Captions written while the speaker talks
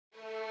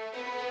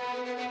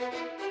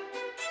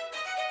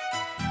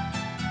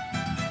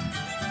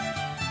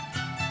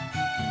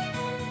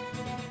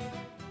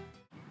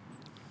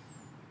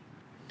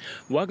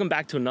Welcome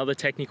back to another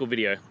technical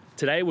video.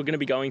 Today we're going to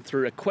be going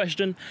through a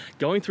question,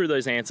 going through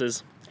those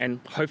answers, and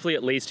hopefully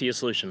it leads to your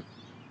solution.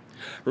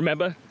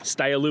 Remember,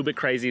 stay a little bit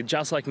crazy,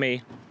 just like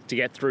me, to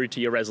get through to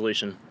your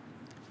resolution.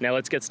 Now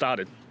let's get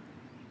started.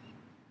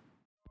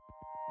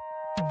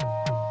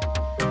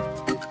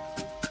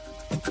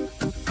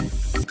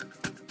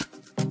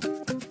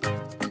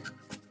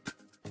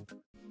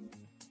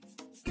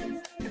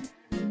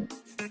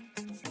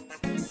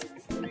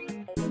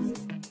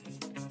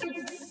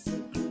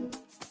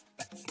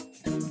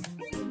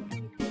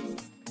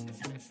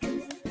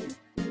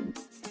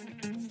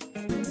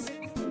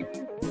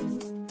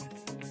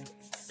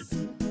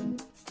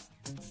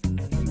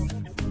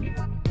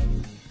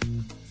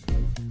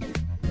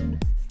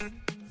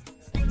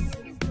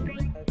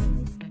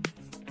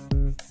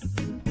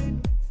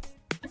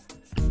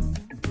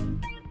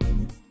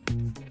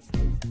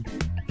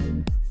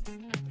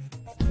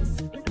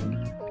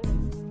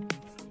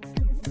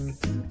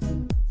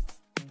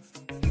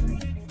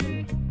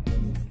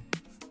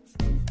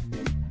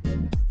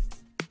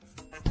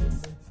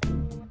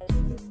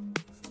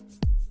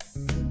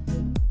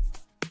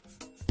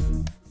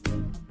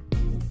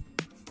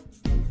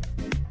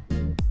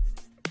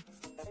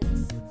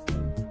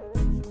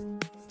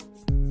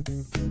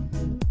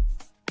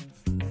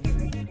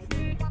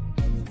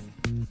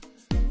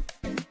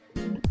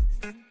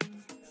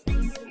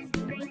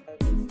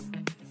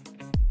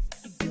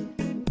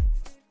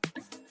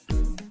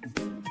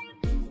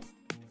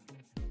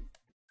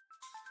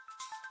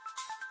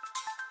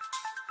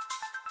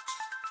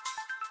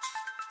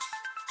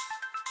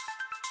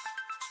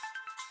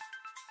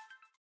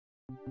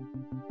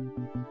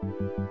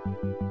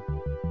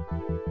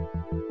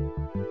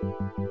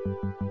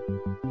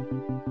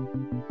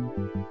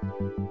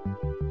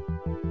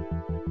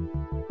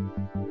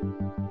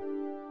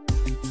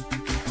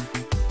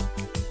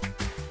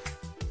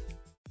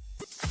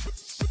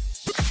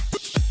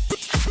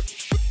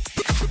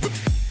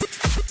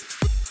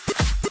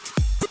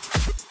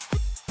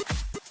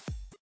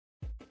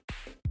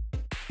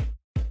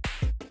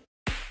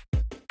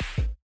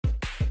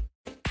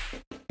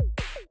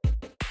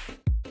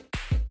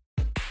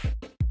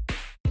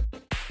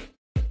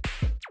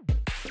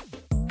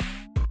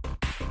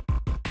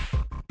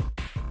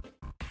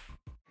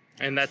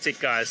 And that's it,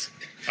 guys.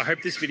 I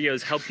hope this video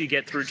has helped you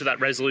get through to that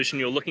resolution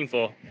you're looking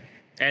for.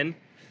 And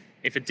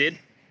if it did,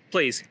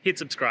 please hit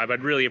subscribe.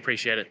 I'd really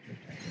appreciate it.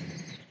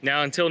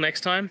 Now, until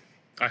next time,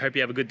 I hope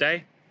you have a good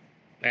day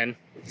and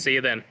see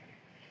you then.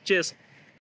 Cheers.